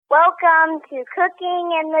Welcome to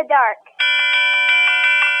Cooking in the Dark.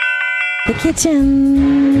 The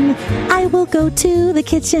kitchen. I will go to the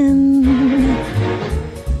kitchen.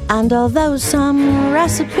 And although some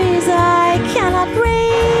recipes I cannot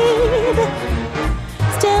read,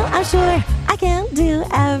 still I'm sure I can do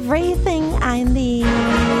everything I need.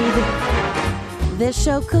 This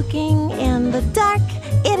show, Cooking in the Dark,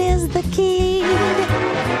 it is the key.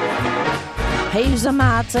 He's a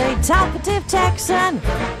mighty talkative Texan.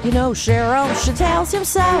 You know Cheryl, she tells him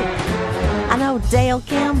so. I know Dale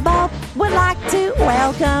Campbell would like to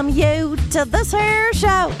welcome you to this here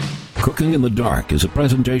show. Cooking in the Dark is a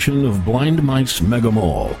presentation of Blind Mice Mega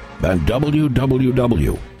Mall at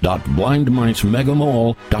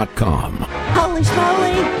www.blindmicemegamall.com. Holy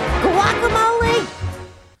smoly, guacamole!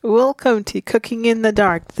 Welcome to Cooking in the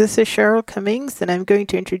Dark. This is Cheryl Cummings, and I'm going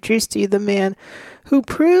to introduce to you the man who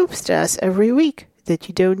proves to us every week that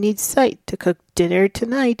you don't need sight to cook dinner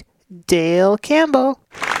tonight, Dale Campbell.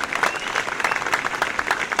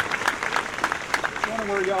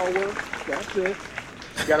 Where y'all work, that's it.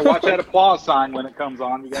 You got to watch that applause sign when it comes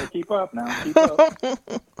on. You got to keep up now. Keep up.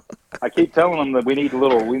 I keep telling them that we need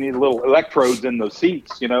little electrodes in those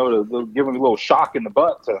seats, to give them a little shock in the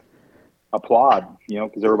butt to applaud,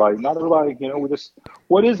 because not everybody, we just,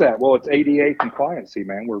 what is that? Well, it's ADA compliancy,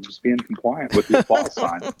 man. We're just being compliant with the applause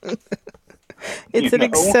sign. It's an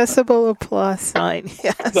accessible applause sign.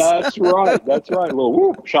 Yes. That's right. A little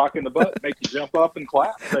whoop, shock in the butt, make you jump up and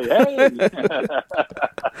clap. Say, hey.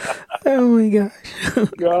 Oh my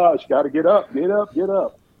gosh. Got to get up.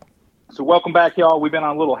 So welcome back, y'all. We've been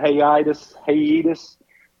on a little hiatus,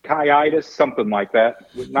 something like that.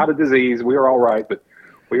 Not a disease. We were all right, but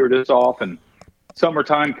we were just off, and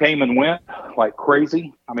summertime came and went like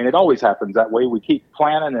crazy. I mean, it always happens that way. We keep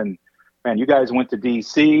planning, and man, you guys went to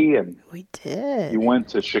D.C. and we did. You went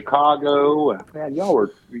to Chicago, and man, y'all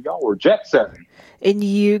were jet setting. And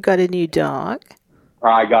you got a new dog.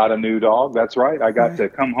 I got a new dog. That's right. I got to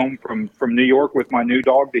come home from New York with my new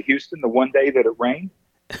dog to Houston the one day that it rained,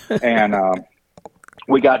 and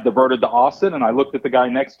we got diverted to Austin. And I looked at the guy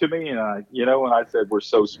next to me, and I said, "We're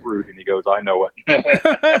so screwed." And he goes, "I know it."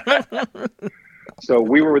 So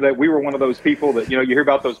we were one of those people that, you hear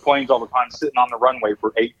about those planes all the time sitting on the runway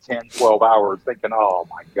for 8, 10, 12 hours thinking, oh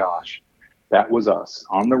my gosh, that was us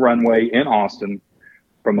on the runway in Austin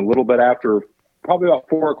from a little bit after, probably about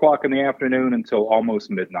 4:00 in the afternoon until almost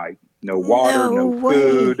midnight. No water, no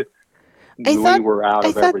food. We were out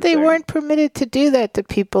of everything. I thought they weren't permitted to do that to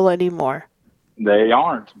people anymore. They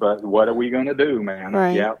aren't, but what are we going to do, man?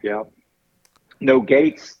 Right. Yeah. No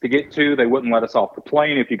gates to get to. They wouldn't let us off the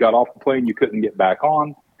plane. If you got off the plane, you couldn't get back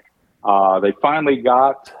on. They finally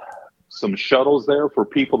got some shuttles there for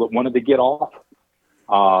people that wanted to get off.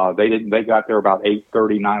 They got there about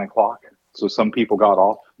 8:30, 9 o'clock. So some people got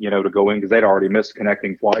off, to go in because they'd already missed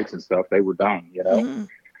connecting flights and stuff. They were done, Mm-hmm.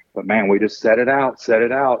 But man, we just set it out.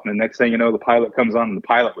 And the next thing you know, the pilot comes on, and the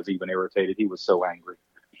pilot was even irritated. He was so angry.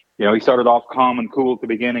 He started off calm and cool at the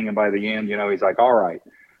beginning, and by the end, he's like, all right.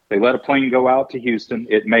 They let a plane go out to Houston.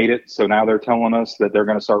 It made it. So now they're telling us that they're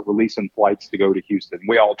going to start releasing flights to go to Houston.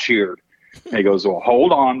 We all cheered. And he goes, well,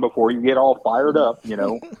 hold on before you get all fired up.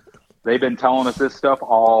 They've been telling us this stuff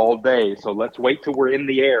all day. So let's wait till we're in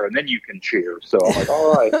the air, and then you can cheer. So I'm like,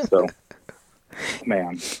 all right. So,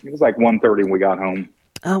 man, it was like 1:30 when we got home.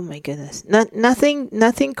 Oh, my goodness.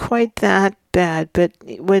 Nothing quite that bad. But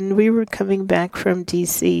when we were coming back from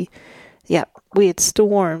D.C., we had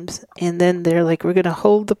storms, and then they're like, we're going to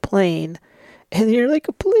hold the plane. And you're like,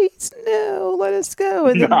 please, no, let us go.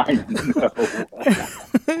 And then, I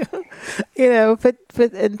know. but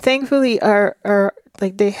thankfully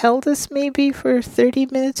they held us maybe for 30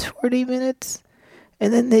 minutes, 40 minutes.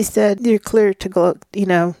 And then they said, you're clear to go.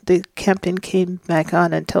 The captain came back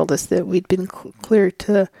on and told us that we'd been clear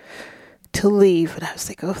to leave. And I was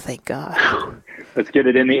like, oh, thank God. Let's get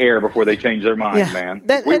it in the air before they change their mind, man.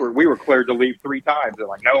 We were cleared to leave 3 times. They're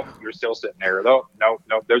like, no, you're still sitting there. No,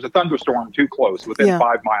 there's a thunderstorm too close within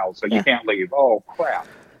 5 miles, so you can't leave. Oh, crap.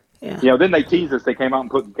 Yeah. Then they teased us. They came out and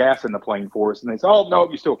put gas in the plane for us, and they said, oh,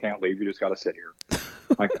 no, you still can't leave. You just got to sit here.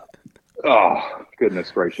 Like, oh,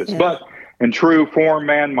 goodness gracious. Yeah. But in true form,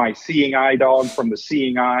 man, my seeing eye dog from the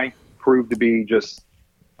seeing eye proved to be just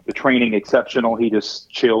the training exceptional. He just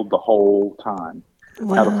chilled the whole time.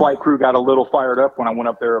 Wow. Now, the flight crew got a little fired up when I went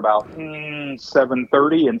up there about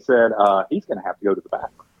 7:30 and said, he's going to have to go to the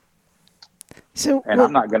bathroom.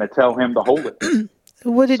 I'm not going to tell him to hold it.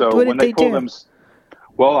 What did they do?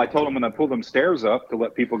 Well, I told him when I pull them stairs up to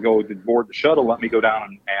let people go to board the shuttle, let me go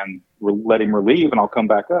down and let him relieve, and I'll come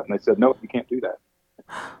back up. And they said, no, you can't do that.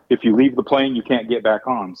 If you leave the plane, you can't get back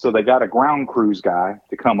on. So they got a ground cruise guy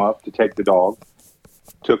to come up to take the dog,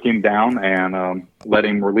 took him down and let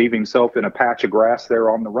him relieve himself in a patch of grass there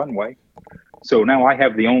on the runway. So now I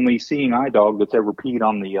have the only seeing eye dog that's ever peed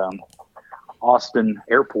on the Austin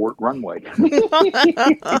airport runway.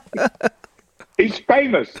 He's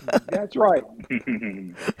famous. That's right.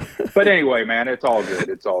 But anyway, man, it's all good.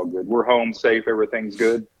 It's all good. We're home safe. Everything's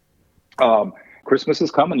good. Christmas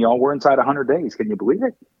is coming, y'all. We're inside 100 days. Can you believe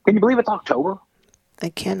it? Can you believe it's October? I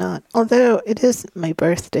cannot. Although it is my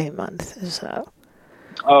birthday month, so.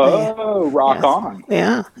 Rock on.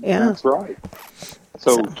 Yeah. That's right.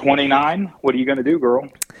 So 29, what are you going to do, girl?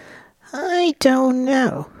 I don't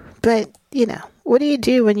know. But, what do you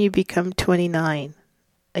do when you become 29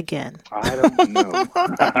 again? I don't know.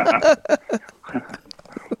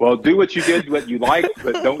 Well, do what you did, what you liked,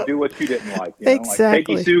 but don't do what you didn't like. Exactly. Like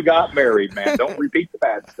Peggy Sue got married, man. Don't repeat the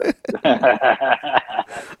bad stuff.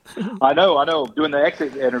 I know. Doing the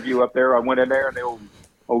exit interview up there, I went in there, and the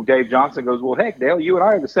old Dave Johnson goes, "Well, heck, Dale, you and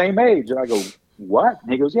I are the same age." And I go, "What?"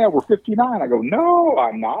 And he goes, "Yeah, we're 59." I go, "No,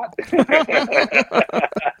 I'm not."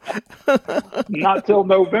 Not till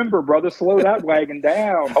November, brother. Slow that wagon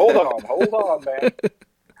down. Hold on, man.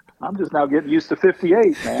 I'm just now getting used to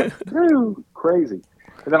 58, man. Woo, crazy.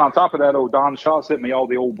 And then on top of that, Don Shaw sent me all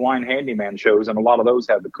the old blind handyman shows, and a lot of those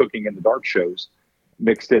have the cooking in the dark shows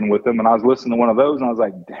mixed in with them. And I was listening to one of those, and I was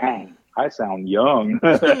like, dang, I sound young.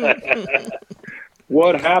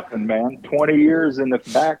 What happened, man? 20 years in the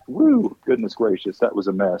back. Woo, goodness gracious. That was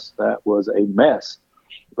a mess. But that was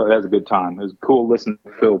a good time. It was cool listening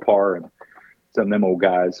to Phil Parr and some of them old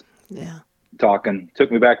guys talking.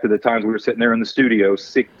 Took me back to the times we were sitting there in the studio,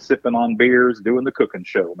 sipping on beers, doing the cooking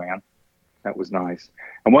show, man. That was nice.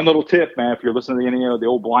 And one little tip, man, if you're listening to any of the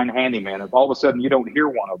old blind handyman, if all of a sudden you don't hear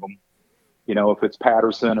one of them, if it's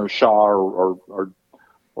Patterson or Shaw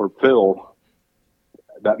or Phil,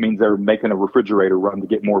 that means they're making a refrigerator run to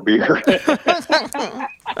get more beer.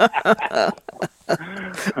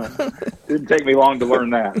 Didn't take me long to learn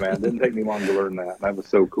that, man. That was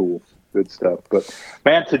so cool. Good stuff. But,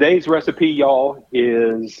 man, today's recipe, y'all,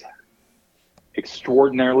 is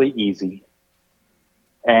extraordinarily easy.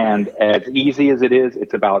 And as easy as it is,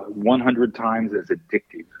 it's about 100 times as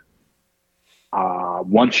addictive.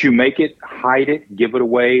 Once you make it, hide it, give it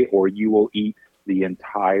away, or you will eat the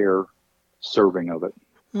entire serving of it.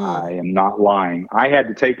 I am not lying. I had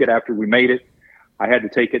to take it after we made it. I had to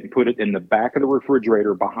take it and put it in the back of the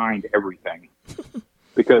refrigerator behind everything.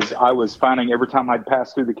 Because I was finding every time I'd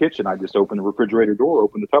pass through the kitchen, I'd just open the refrigerator door,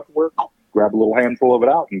 open the Tupperware, grab a little handful of it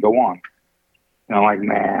out, and go on. And I'm like,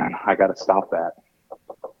 man, I got to stop that.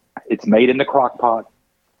 It's made in the crock pot.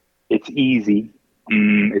 It's easy.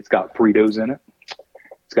 It's got Fritos in it.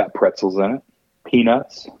 It's got pretzels in it,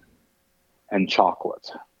 peanuts, and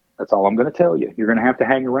chocolate. That's all I'm going to tell you. You're going to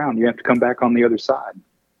hang around. You have to come back on the other side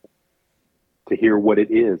to hear what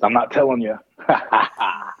it is. I'm not telling you.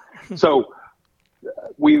 So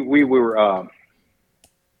we were,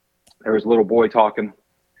 there was a little boy talking,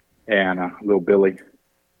 and little Billy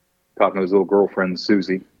talking to his little girlfriend,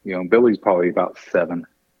 Susie. Billy's probably about 7.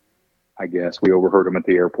 I guess we overheard him at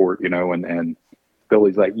the airport, and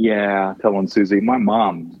Billy's like, yeah, telling Susie, my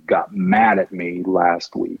mom got mad at me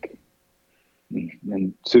last week.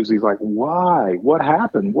 And Susie's like, why? What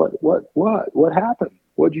happened? What happened?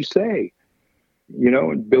 What'd you say?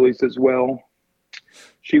 And Billy says, well,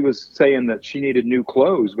 she was saying that she needed new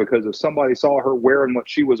clothes because if somebody saw her wearing what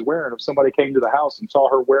she was wearing, if somebody came to the house and saw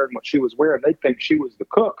her wearing what she was wearing, they'd think she was the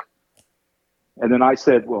cook. And then I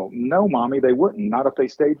said, well, no, Mommy, they wouldn't. Not if they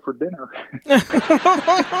stayed for dinner.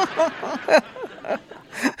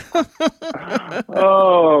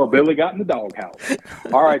 Oh, Billy got in the doghouse.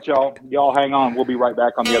 All right, y'all. Y'all hang on. We'll be right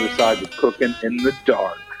back on the other side with Cooking in the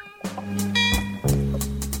Dark.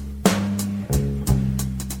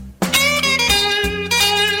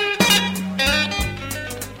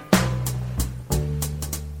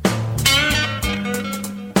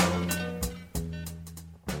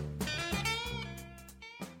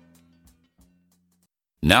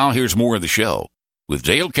 Now here's more of the show with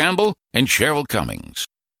Dale Campbell and Cheryl Cummings.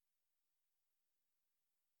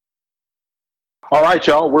 All right,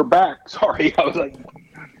 y'all, we're back. Sorry, I was like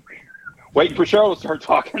waiting for Cheryl to start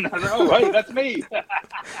talking. Oh, hey, that's me.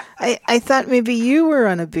 I thought maybe you were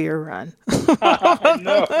on a beer run.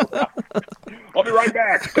 No. I'll be right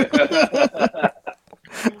back.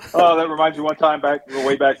 Oh, that reminds me one time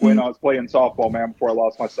way back when I was playing softball, man, before I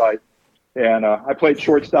lost my sight. And I played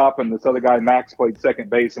shortstop, and this other guy, Max, played second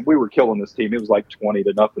base, and we were killing this team. It was like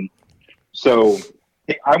 20-0. So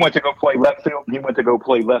I went to go play left field, and he went to go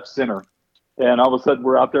play left center. And all of a sudden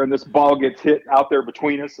we're out there and this ball gets hit out there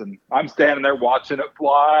between us, and I'm standing there watching it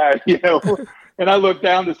fly, and I look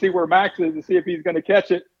down to see where Max is to see if he's going to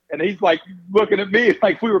catch it. And he's like looking at me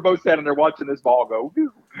like we were both standing there watching this ball go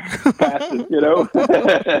past us,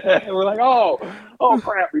 And we're like, oh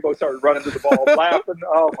crap. We both started running to the ball laughing.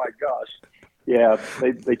 Oh my gosh. Yeah,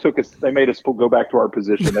 they took us, they made us go back to our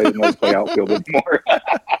position. They didn't let us play outfield anymore.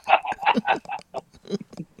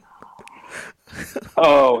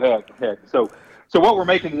 Oh, heck. So what we're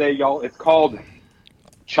making today, y'all, it's called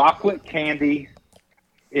chocolate candy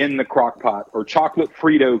in the crock pot, or chocolate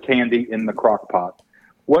Frito candy in the crock pot.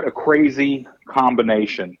 What a crazy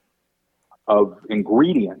combination of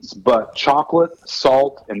ingredients, but chocolate,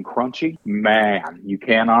 salt, and crunchy, man, you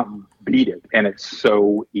cannot beat it. And it's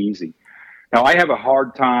so easy. Now, I have a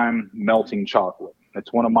hard time melting chocolate.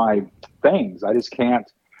 It's one of my things. I just can't.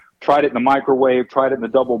 Tried it in the microwave, tried it in the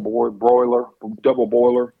double boiler,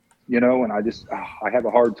 and I have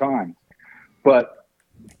a hard time. But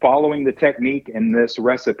following the technique in this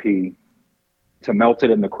recipe to melt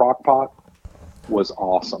it in the crock pot was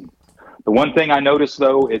awesome. The one thing I noticed,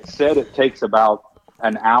 though, it said it takes about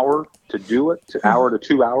an hour to do it, hour to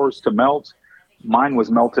 2 hours to melt. Mine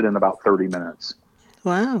was melted in about 30 minutes.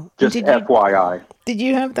 Wow. Just FYI. Did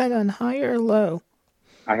you have that on high or low?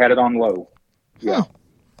 I had it on low. Yeah.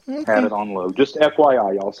 Okay. Had it on low. Just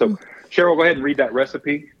FYI, y'all. So, Cheryl, go ahead and read that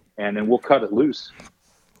recipe, and then we'll cut it loose.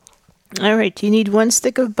 All right. You need 1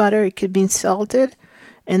 stick of butter. It could be salted,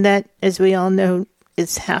 and that, as we all know,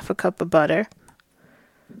 is half a cup of butter.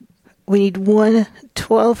 We need 1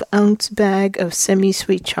 12-ounce bag of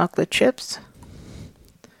semi-sweet chocolate chips,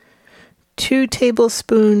 2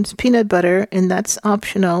 tablespoons peanut butter, and that's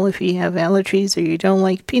optional. If you have allergies or you don't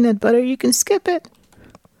like peanut butter, you can skip it.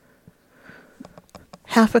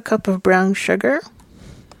 Half a cup of brown sugar,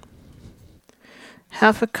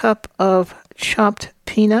 half a cup of chopped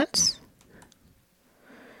peanuts,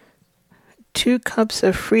 2 cups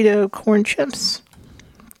of Frito corn chips,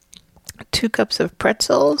 2 cups of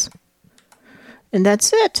pretzels, and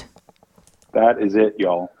that's it. That is it,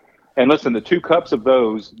 y'all. And listen, the 2 cups of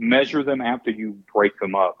those, measure them after you break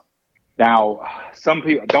them up. Now, some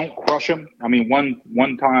people don't crush them. I mean,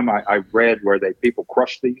 one time I read where people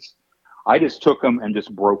crush these. I just took them and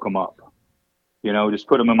just broke them up. Just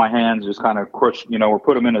put them in my hands, just kind of crushed, or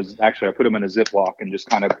put them in I put them in a Ziploc and just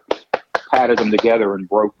kind of patted them together and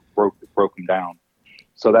broke them down.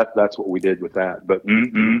 So that's what we did with that. But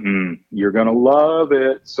you're going to love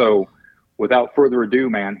it. So without further ado,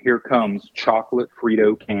 man, here comes chocolate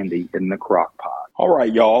Frito candy in the crock pot. All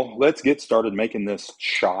right, y'all, let's get started making this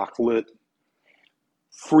chocolate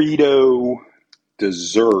Frito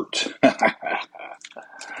dessert.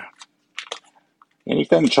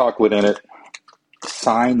 Anything chocolate in it,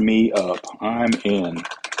 sign me up. I'm in.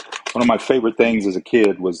 One of my favorite things as a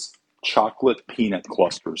kid was chocolate peanut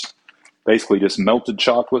clusters. Basically just melted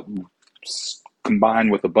chocolate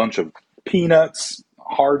combined with a bunch of peanuts,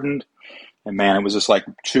 hardened. And man, it was just like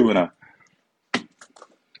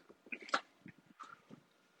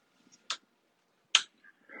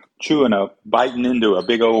biting into a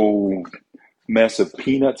big old mess of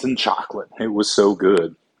peanuts and chocolate. It was so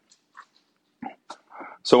good.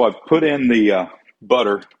 So I've put in the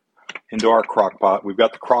butter into our crock pot. We've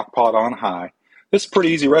got the crock pot on high. This is a pretty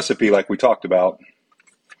easy recipe like we talked about.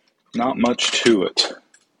 Not much to it.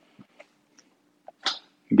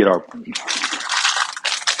 Get our...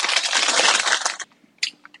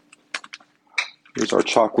 Here's our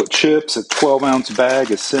chocolate chips, a 12-ounce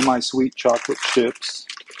bag of semi-sweet chocolate chips.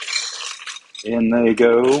 In they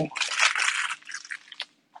go.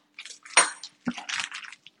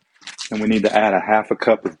 And we need to add a half a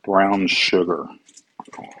cup of brown sugar.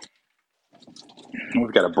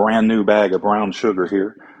 We've got a brand new bag of brown sugar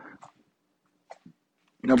here.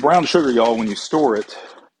 Brown sugar, y'all, when you store it,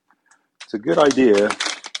 it's a good idea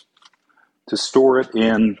to store it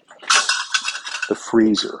in the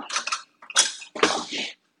freezer.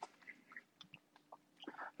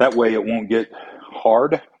 That way it won't get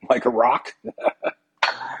hard like a rock.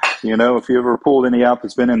 If you ever pulled any out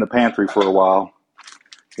that's been in the pantry for a while,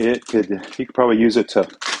 you could probably use it to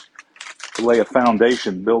lay a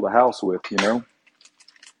foundation, build a house with,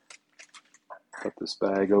 Cut this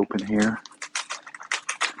bag open here.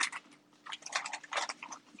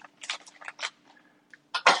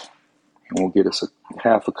 And we'll get us a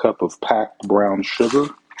half a cup of packed brown sugar.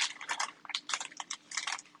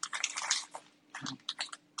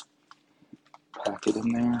 Pack it in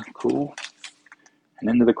there, cool. And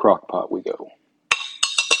into the crock pot we go.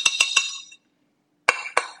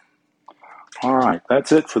 All right,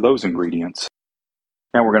 that's it for those ingredients.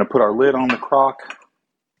 Now we're going to put our lid on the crock.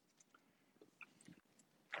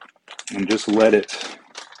 and just let it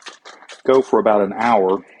go for about an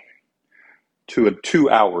hour to 2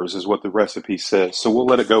 hours is what the recipe says. So we'll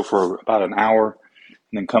let it go for about an hour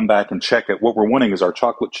and then come back and check it. What we're wanting is our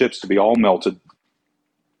chocolate chips to be all melted,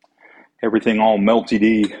 everything all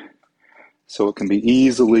melty-y, so it can be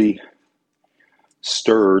easily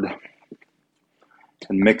stirred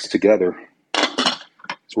and mixed together.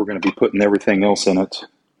 So we're going to be putting everything else in it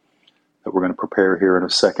that we're going to prepare here in a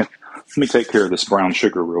second. Let me take care of this brown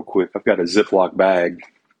sugar real quick. I've got a Ziploc bag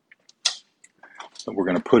that we're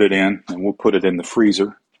going to put it in, and we'll put it in the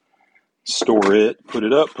freezer. Store it, put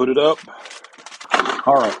it up.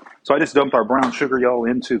 All right, so I just dumped our brown sugar, y'all,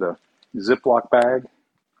 into the Ziploc bag.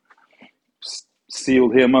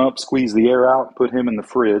 Sealed him up, squeezed the air out, put him in the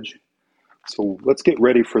fridge. So let's get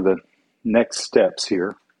ready for the next steps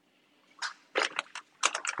here.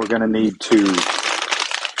 We're going to need to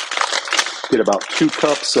get about 2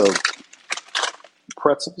 cups of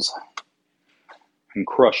pretzels and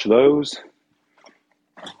crush those.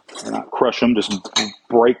 Or not crush them, just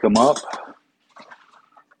break them up.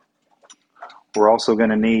 We're also going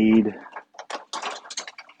to need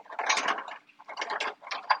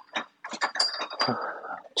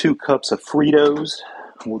 2 cups of Fritos.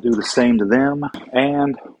 We'll do the same to them.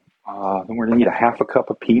 And then we're going to need a 1/2 cup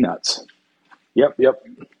of peanuts. Yep.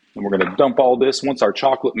 And we're going to dump all this. Once our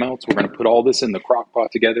chocolate melts, we're going to put all this in the crock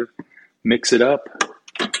pot together, mix it up,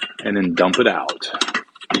 and then dump it out.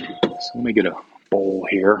 So let me get a bowl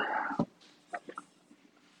here.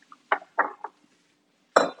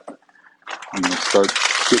 I'm going to start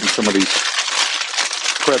getting some of these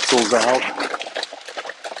pretzels out.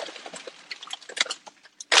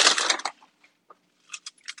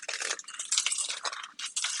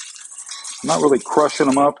 I'm not really crushing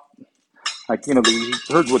them up. Like, you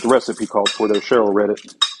heard what the recipe called for there. Cheryl read it,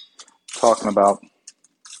 talking about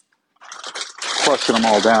crushing them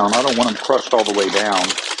all down. I don't want them crushed all the way down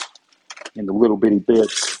into little bitty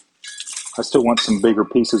bits. I still want some bigger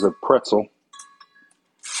pieces of pretzel.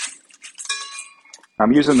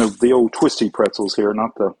 I'm using the old twisty pretzels here,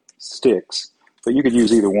 not the sticks, but you could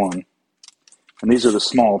use either one. And these are the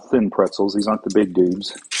small, thin pretzels. These aren't the big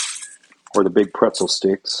dudes or the big pretzel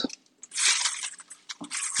sticks.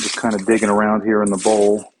 Just kind of digging around here in the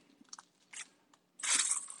bowl.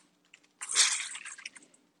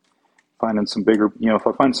 Finding some bigger, if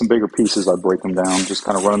I find some bigger pieces, I break them down. Just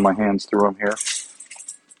kind of run my hands through them here.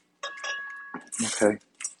 Okay.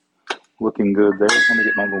 Looking good there. Let me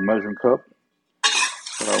get my little measuring cup.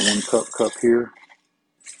 Got our 1 cup here.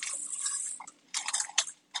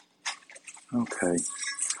 Okay.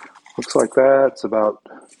 Looks like that's about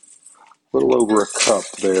a little over a cup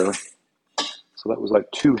there. So that was like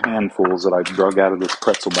 2 handfuls that I drug out of this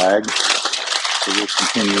pretzel bag. So we'll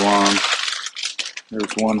continue on.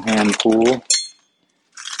 There's 1 handful.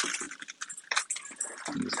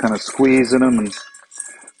 I'm just kind of squeezing them and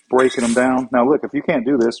breaking them down. Now look, if you can't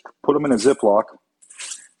do this, put them in a Ziploc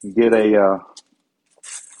and get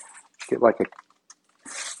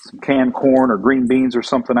some canned corn or green beans or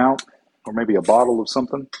something out, or maybe a bottle of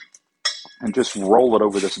something, and just roll it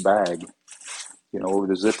over this bag. Over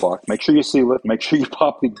the Ziploc. Make sure you seal it. Make sure you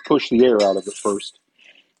push the air out of it first.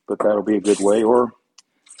 But that'll be a good way. Or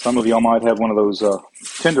some of y'all might have one of those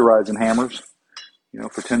tenderizing hammers,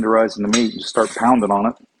 for tenderizing the meat. Just start pounding on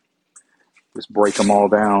it. Just break them all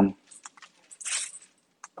down.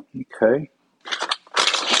 Okay.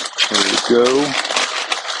 There we go.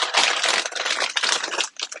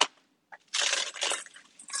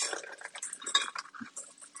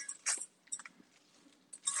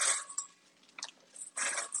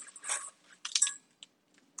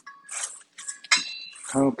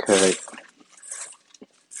 Okay.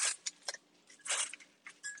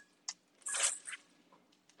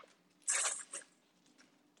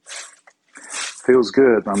 Feels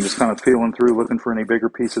good. I'm just kind of feeling through, looking for any bigger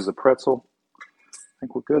pieces of pretzel. I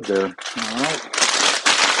think we're good there. All right.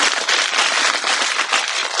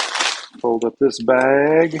 Fold up this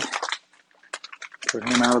bag. Put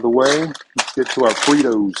him out of the way. Let's get to our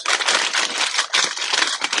Fritos.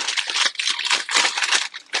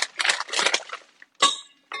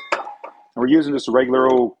 We're using just a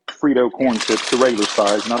regular old Frito corn chips, the regular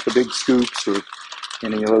size, not the big scoops or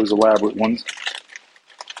any of those elaborate ones.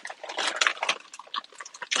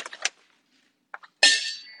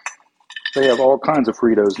 They have all kinds of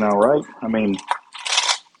Fritos now, right? I mean,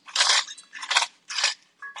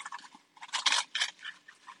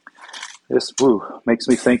 this makes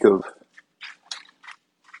me think of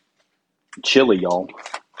chili, y'all.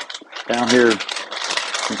 Down here,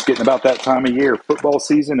 it's getting about that time of year. Football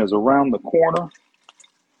season is around the corner.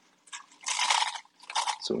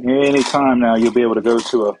 So any time now you'll be able to go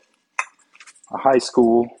to a a high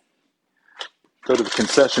school, go to the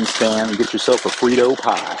concession stand and get yourself a Frito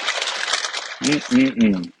pie.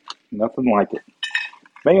 Nothing like it.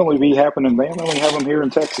 May only have them here in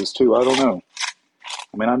Texas too. I don't know.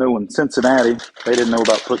 I mean, I know in Cincinnati, they didn't know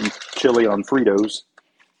about putting chili on Fritos.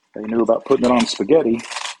 They knew about putting it on spaghetti,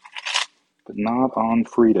 but not on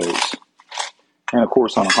Fritos. And of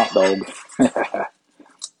course on a hot dog.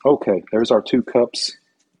 Okay, there's our 2 cups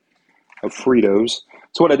of Fritos.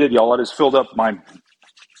 So what I did, y'all, I just filled up my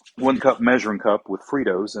 1 cup measuring cup with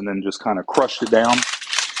Fritos and then just kind of crushed it down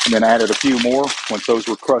and then added a few more once those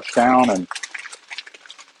were crushed down and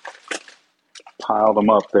piled them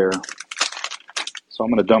up there. So I'm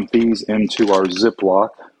going to dump these into our Ziploc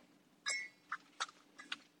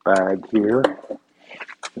bag here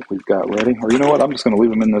that we've got ready. Or you know what? I'm just going to leave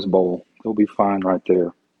them in this bowl. They'll be fine right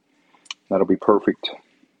there. That'll be perfect.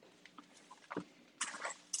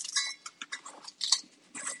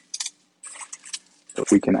 That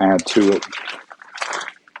we can add to it.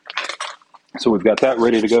 So we've got that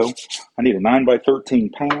ready to go. I need a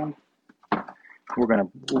 9x13 pan. We're going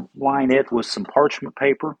to line it with some parchment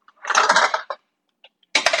paper.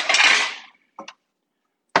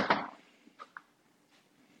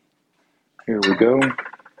 Here we go.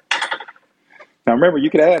 Now remember, you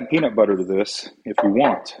could add peanut butter to this if you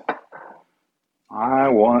want. I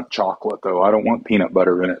want chocolate though. I don't want peanut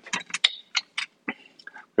butter in it.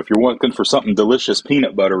 If you're looking for something delicious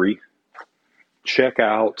peanut buttery, check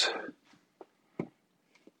out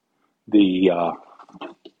the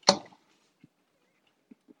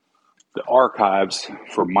archives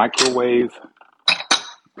for microwave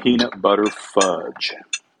peanut butter fudge.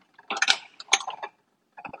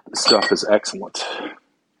 This stuff is excellent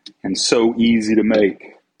and so easy to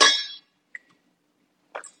make.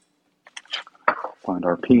 Find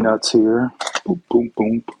our peanuts here. Boom, boom,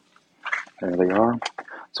 boom. There they are.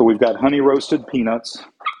 So we've got honey roasted peanuts.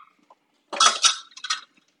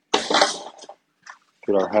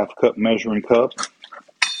 Get our 1/2 cup measuring cup.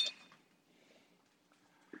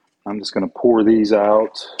 I'm just going to pour these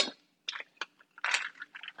out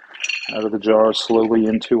of the jar slowly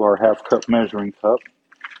into our 1/2 cup measuring cup.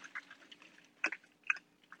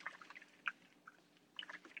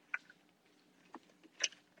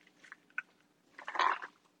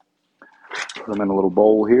 Put them in a little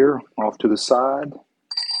bowl here, off to the side.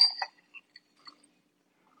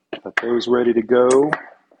 Got those ready to go.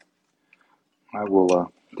 I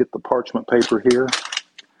will get the parchment paper here.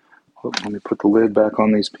 Oh, let me put the lid back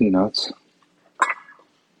on these peanuts.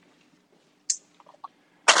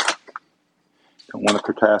 Don't want a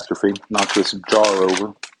catastrophe. Knock this jar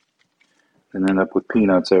over and end up with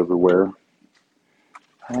peanuts everywhere.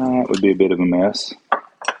 That would be a bit of a mess.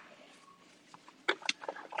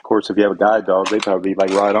 Of course, if you have a guide dog, they'd probably be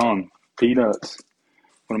like right on. Peanuts.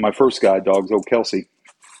 One of my first guide dogs, old Kelsey,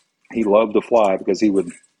 he loved to fly because he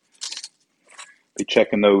would be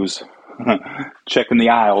checking those, checking the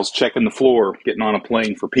aisles, checking the floor, getting on a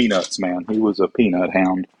plane for peanuts, man. He was a peanut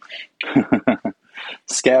hound.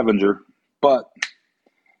 Scavenger. But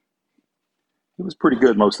he was pretty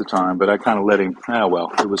good most of the time, but I kind of let him,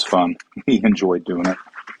 it was fun. He enjoyed doing it.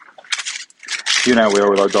 You know how we are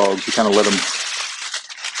with our dogs. You kind of let them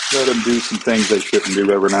do some things they shouldn't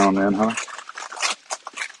do every now and then, huh?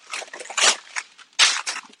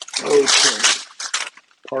 Okay.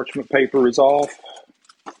 Parchment paper is off.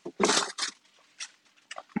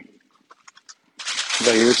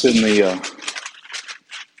 There, it's in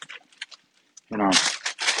our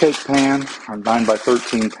cake pan, our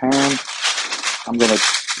 9x13 pan. I'm going to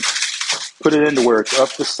put it into where it's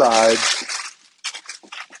up the sides,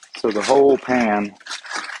 so the whole pan.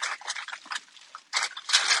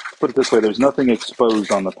 Put it this way, there's nothing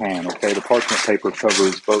exposed on the pan, okay? The parchment paper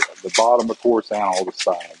covers both the bottom, of course, and all the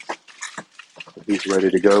sides. So he's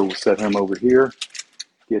ready to go. We'll set him over here,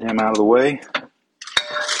 get him out of the way.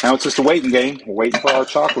 Now it's just a waiting game. We're waiting for our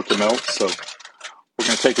chocolate to melt, so we're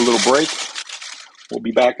going to take a little break. We'll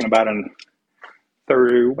be back in about an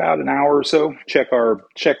hour or so. Check our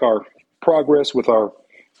progress with our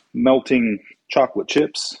melting chocolate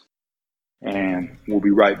chips. And we'll be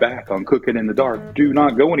right back on Cooking in the Dark. Do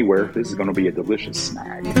not go anywhere. This is going to be a delicious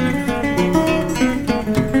snack.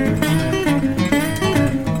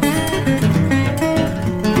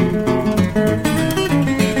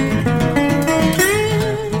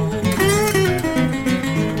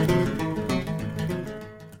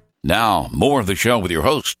 Now, more of the show with your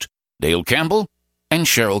host, Dale Campbell and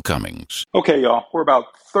Cheryl Cummings. Okay, y'all. We're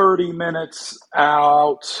about 30 minutes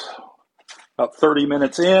out. About 30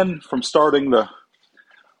 minutes in from starting the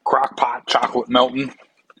crockpot chocolate melting.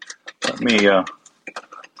 Let me,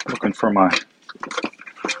 looking for my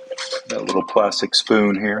Got a little plastic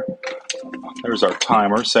spoon here. There's our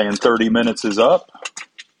timer saying 30 minutes is up.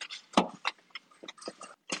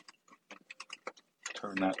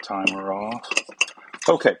 Turn that timer off.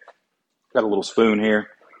 Okay, got a little spoon here.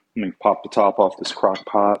 Let me pop the top off this crock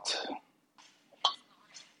pot.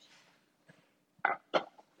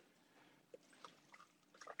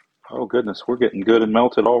 Oh goodness, we're getting good and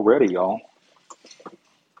melted already, y'all.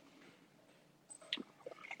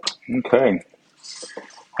 Okay.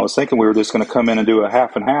 I was thinking we were just going to come in and do a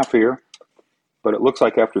half and half here, but it looks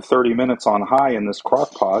like after 30 minutes on high in this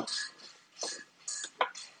crock pot,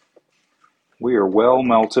 we are well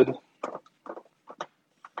melted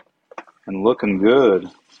and looking good.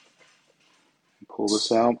 Pull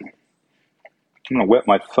this out. I'm going to wet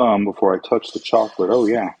my thumb before I touch the chocolate. Oh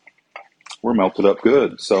yeah, we're melted up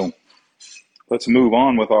good. So let's move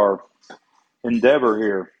on with our endeavor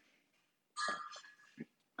here.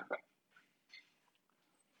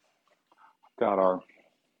 Got our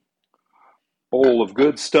bowl of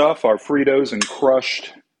good stuff, our Fritos and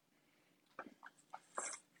crushed,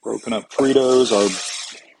 broken up Fritos, our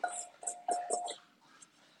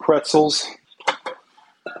pretzels.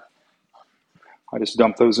 I just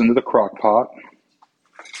dumped those into the crock pot.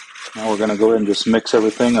 Now we're going to go ahead and just mix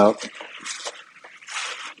everything up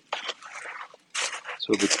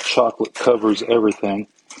so the chocolate covers everything.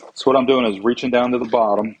 So what I'm doing is reaching down to the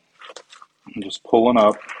bottom and just pulling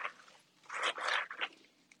up.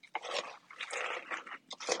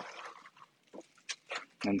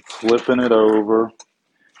 And flipping it over,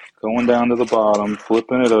 going down to the bottom,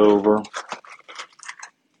 flipping it over,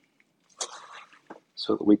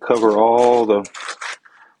 so that we cover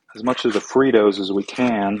as much of the Fritos as we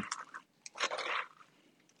can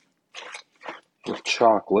with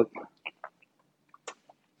chocolate.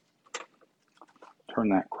 Turn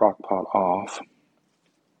that crock pot off.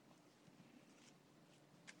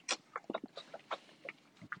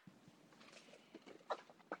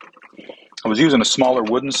 I was using a smaller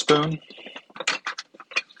wooden spoon.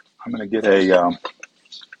 I'm going to get a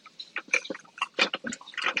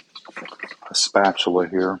spatula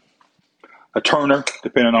here. A turner,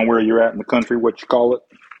 depending on where you're at in the country, what you call it.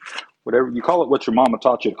 Whatever you call it, what your mama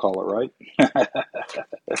taught you to call it, right?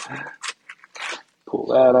 Pull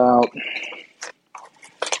that out.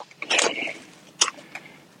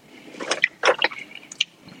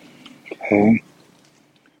 Okay.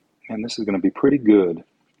 And this is going to be pretty good.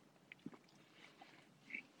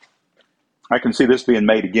 I can see this being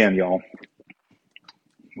made again, y'all.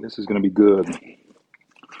 This is going to be good.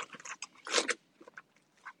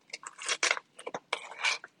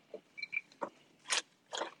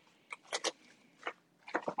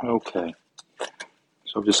 Okay.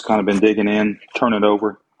 So I've just kind of been digging in, turn it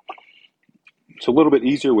over. It's a little bit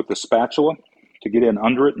easier with the spatula to get in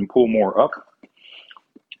under it and pull more up.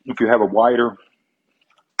 If you have a wider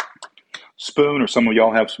spoon, or some of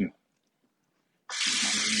y'all have some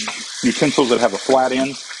utensils that have a flat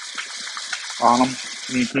end on them.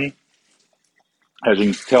 As you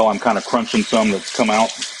can tell, I'm kind of crunching some that's come out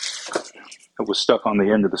that was stuck on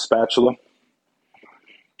the end of the spatula.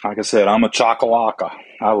 Like I said, I'm a chocolaka.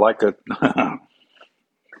 I like it.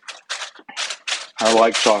 I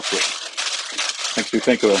like chocolate. Makes me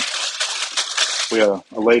think of we had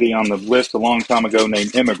a lady on the list a long time ago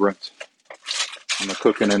named Immigrant on the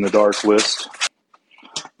Cooking in the Dark list.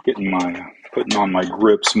 Putting on my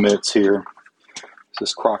grips mitts here.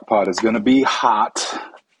 This crock pot is going to be hot.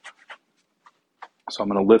 So I'm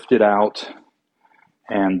going to lift it out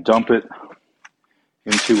and dump it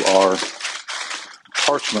into our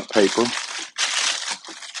parchment paper.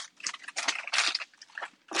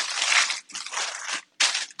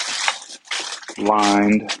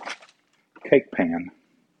 Lined cake pan.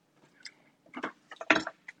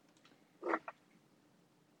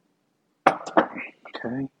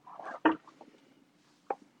 Okay.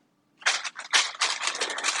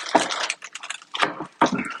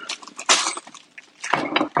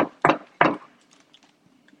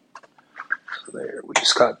 So there, we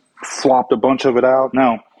just flopped a bunch of it out.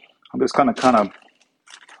 Now, I'm just kind of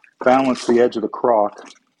balance the edge of the crock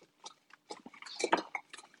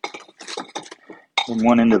in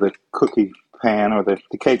one end of the cookie pan, or the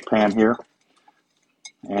cake pan here,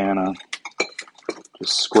 and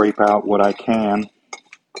just scrape out what I can.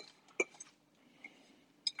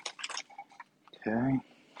 Okay,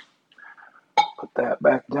 put that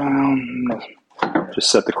back down. Just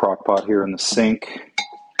set the crock pot here in the sink,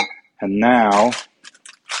 and now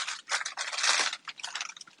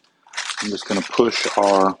I'm just going to push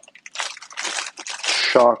our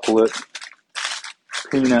chocolate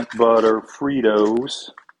peanut butter Fritos,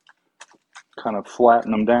 kind of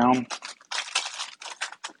flatten them down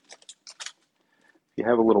you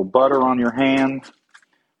have a little butter on your hand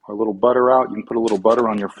or a little butter out, you can put a little butter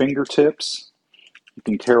on your fingertips. You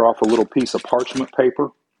can tear off a little piece of parchment paper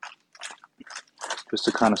just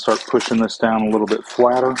to kind of start pushing this down a little bit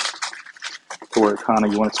flatter to where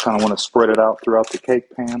you want to spread it out throughout the cake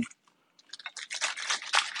pan.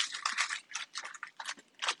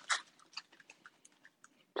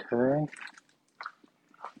 Okay.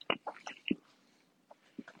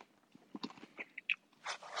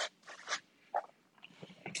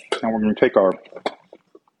 Now we're going to take our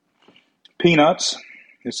peanuts.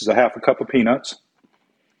 This is a half a cup of peanuts.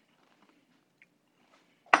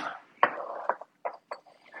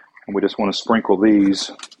 And we just want to sprinkle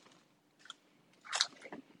these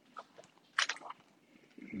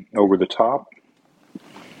over the top.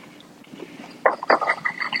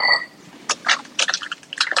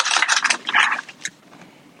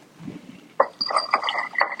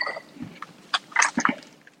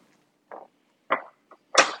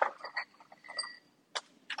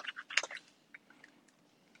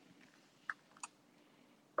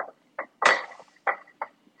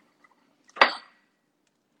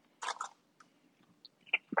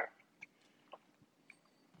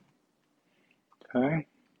 Okay,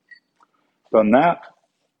 done that.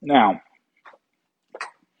 Now,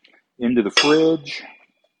 into the fridge.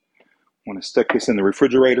 I want to stick this in the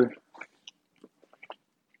refrigerator.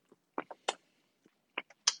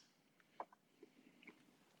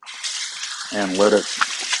 And let it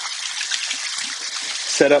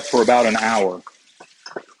set up for about an hour.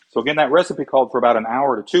 So again, that recipe called for about an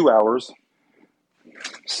hour to 2 hours.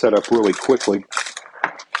 Set up really quickly.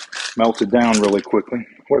 Melted down really quickly.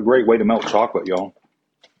 What a great way to melt chocolate, y'all.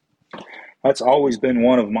 That's always been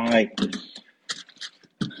one of my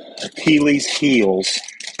Achilles' heels.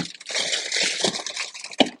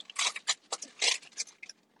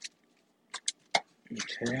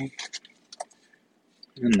 Okay.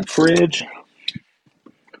 In the fridge.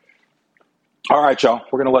 All right, y'all.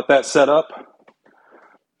 We're going to let that set up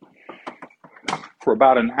for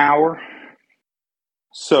about an hour.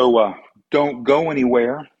 So don't go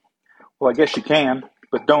anywhere. Well, I guess you can,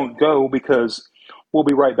 but don't go because we'll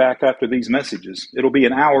be right back after these messages. It'll be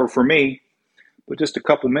an hour for me, but just a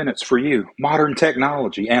couple minutes for you. Modern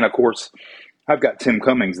technology. And, of course, I've got Tim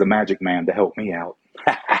Cummings, the magic man, to help me out.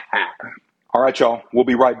 All right, y'all. We'll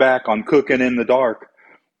be right back on Cooking in the Dark.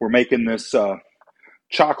 We're making this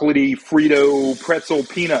chocolatey Frito pretzel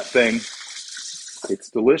peanut thing.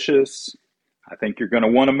 It's delicious. I think you're going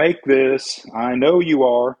to want to make this. I know you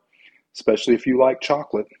are, especially if you like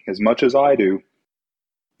chocolate as much as I do.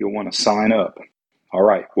 You'll want to sign up. All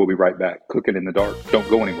right, we'll be right back. Cooking in the Dark. Don't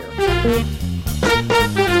go anywhere.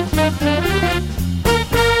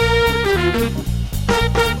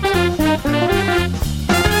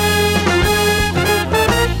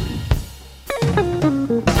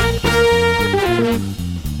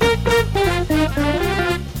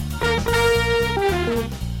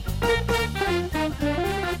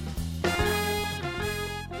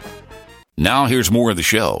 Now here's more of the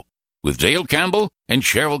show with Dale Campbell and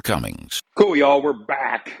Cheryl Cummings. Cool, y'all. We're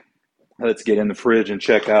back. Let's get in the fridge and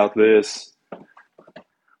check out this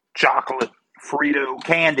chocolate Frito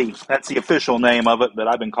candy. That's the official name of it, but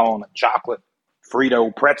I've been calling it chocolate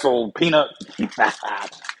Frito pretzel peanut.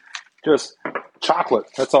 Just chocolate.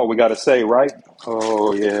 That's all we got to say, right?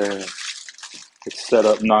 Oh, yeah. It's set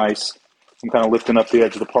up nice. I'm kind of lifting up the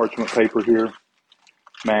edge of the parchment paper here.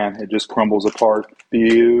 Man, it just crumbles apart.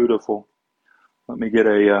 Beautiful. Let me get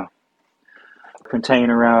a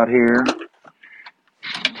container out here.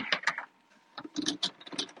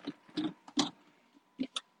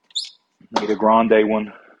 Need a grande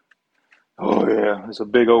one. Oh, yeah. There's a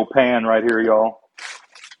big old pan right here, y'all.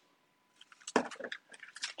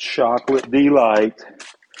 Chocolate delight.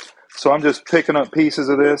 So I'm just picking up pieces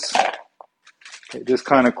of this. It just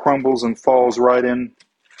kind of crumbles and falls right in.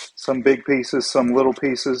 Some big pieces, some little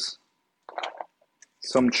pieces.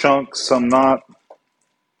 Some chunks, some not.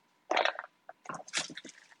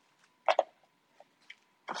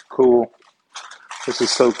 Cool. This is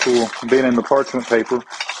so cool. Being in the parchment paper,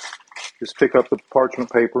 just pick up the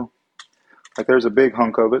parchment paper. Like there's a big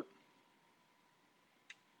hunk of it.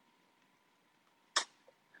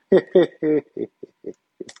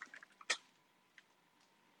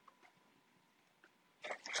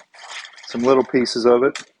 Some little pieces of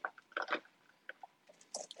it.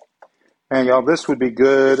 And y'all, this would be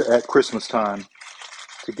good at Christmas time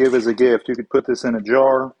to give as a gift. You could put this in a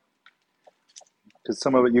jar. Because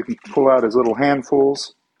some of it you can pull out as little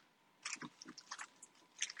handfuls.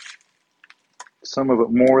 Some of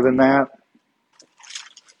it more than that.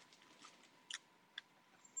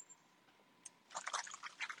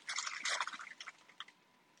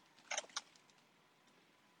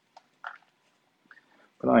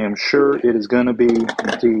 I am sure it is going to be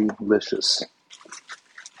delicious.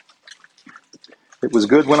 It was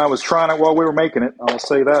good when I was trying it while we were making it. I'll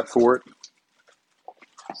say that for it.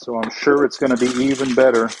 So I'm sure it's going to be even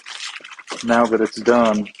better now that it's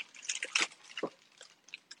done.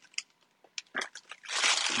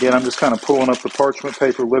 Again, I'm just kind of pulling up the parchment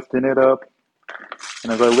paper, lifting it up.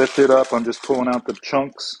 And as I lift it up, I'm just pulling out the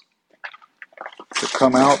chunks that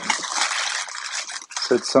come out.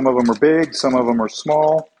 Said some of them are big, some of them are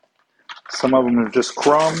small. Some of them are just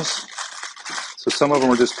crumbs. So some of them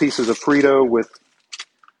are just pieces of frito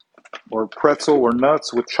or pretzel or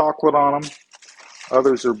nuts with chocolate on them.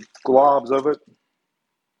 Others are globs of it.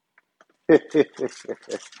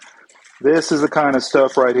 This is the kind of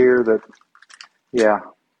stuff right here that,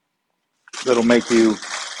 that'll make you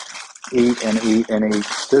eat and eat and eat.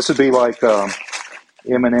 This would be like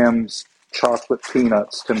M&M's chocolate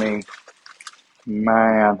peanuts to me.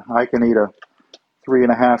 Man, I can eat a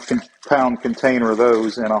 3.5 pound container of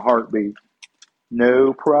those in a heartbeat.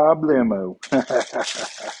 No problemo.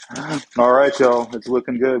 All right, y'all. It's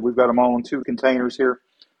looking good. We've got them all in 2 containers here.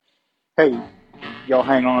 Hey, y'all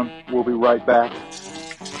hang on. We'll be right back.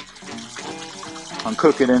 I'm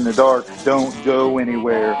cooking in the dark. Don't go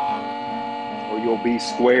anywhere or you'll be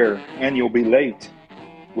square and you'll be late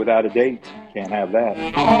without a date. Can't have that.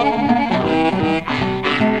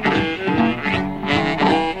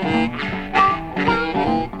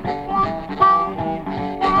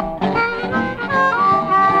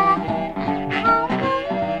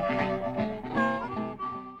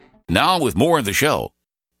 Now with more of the show,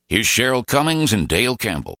 here's Cheryl Cummings and Dale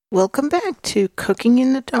Campbell. Welcome back to Cooking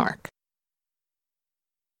in the Dark.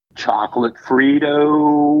 Chocolate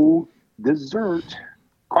Frito dessert.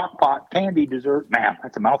 Crockpot candy dessert. Man,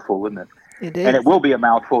 that's a mouthful, isn't it? It is. And it will be a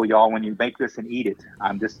mouthful, y'all, when you make this and eat it.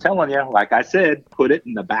 I'm just telling you, like I said, put it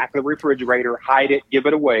in the back of the refrigerator, hide it, give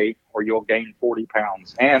it away, or you'll gain 40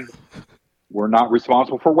 pounds. And we're not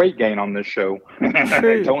responsible for weight gain on this show.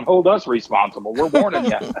 Don't hold us responsible. We're warning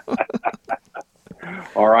you.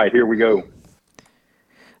 All right, here we go.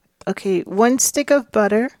 Okay, 1 stick of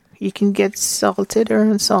butter. You can get salted or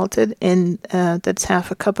unsalted, and that's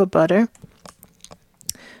half a cup of butter.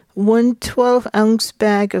 1 12-ounce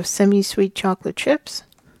bag of semi-sweet chocolate chips.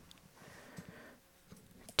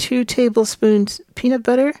 2 tablespoons peanut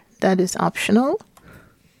butter. That is optional.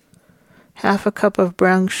 Half a cup of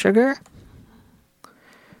brown sugar.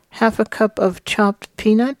 Half a cup of chopped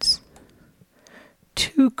peanuts.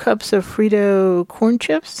 2 cups of Frito corn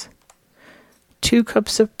chips. 2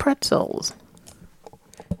 cups of pretzels.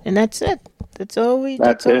 And that's it. That's all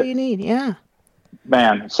you need. Yeah.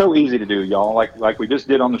 Man, so easy to do, y'all. Like we just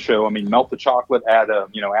did on the show. I mean, melt the chocolate, add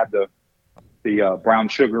the brown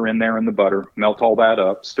sugar in there and the butter. Melt all that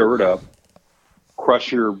up, stir it up.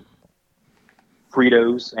 Crush your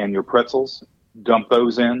Fritos and your pretzels. Dump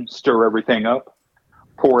those in. Stir everything up.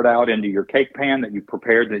 Pour it out into your cake pan that you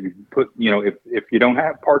prepared. That you put. If you don't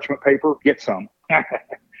have parchment paper, get some. But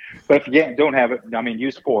if you don't have it, I mean,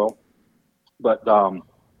 use foil. But dump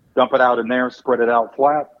it out in there, spread it out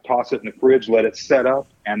flat, toss it in the fridge, let it set up,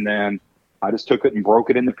 and then I just took it and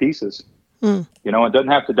broke it into pieces. It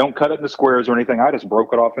don't cut it into squares or anything. I just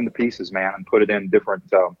broke it off into pieces, man, and put it in different.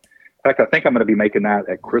 In fact, I think I'm going to be making that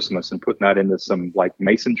at Christmas and putting that into some like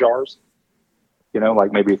mason jars.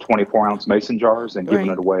 Like maybe a 24-ounce mason jars and giving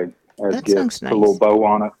it away as that gifts. Nice. Put a little bow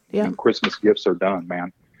on it. Yeah. And Christmas gifts are done,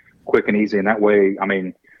 man. Quick and easy. And that way, I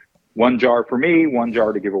mean, 1 jar for me, 1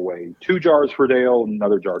 jar to give away. 2 jars for Dale,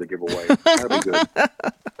 another jar to give away. That'll be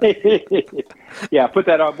good. Yeah, put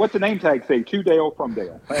that on. What's the name tag say? To Dale, from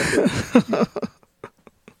Dale. That's it.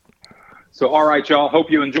 So, all right, y'all.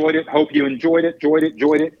 Hope you enjoyed it. Enjoyed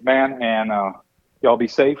it, man. And y'all be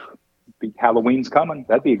safe. Halloween's coming.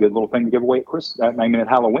 That'd be a good little thing to give away at Christmas. At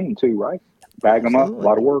Halloween, too, right? Bag them up. A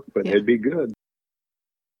lot of work, but it'd be good.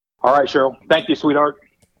 All right, Cheryl. Thank you, sweetheart.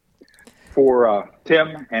 For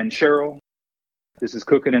Tim and Cheryl, this is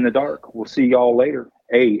Cooking in the Dark. We'll see y'all later.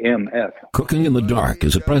 AMF. Cooking in the Dark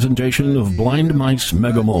is a presentation of Blind Mice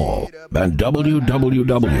Mega Mall at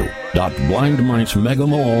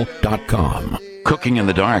www.blindmicemegamall.com. Cooking in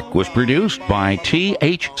the Dark was produced by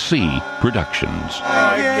THC Productions.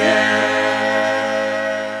 Again.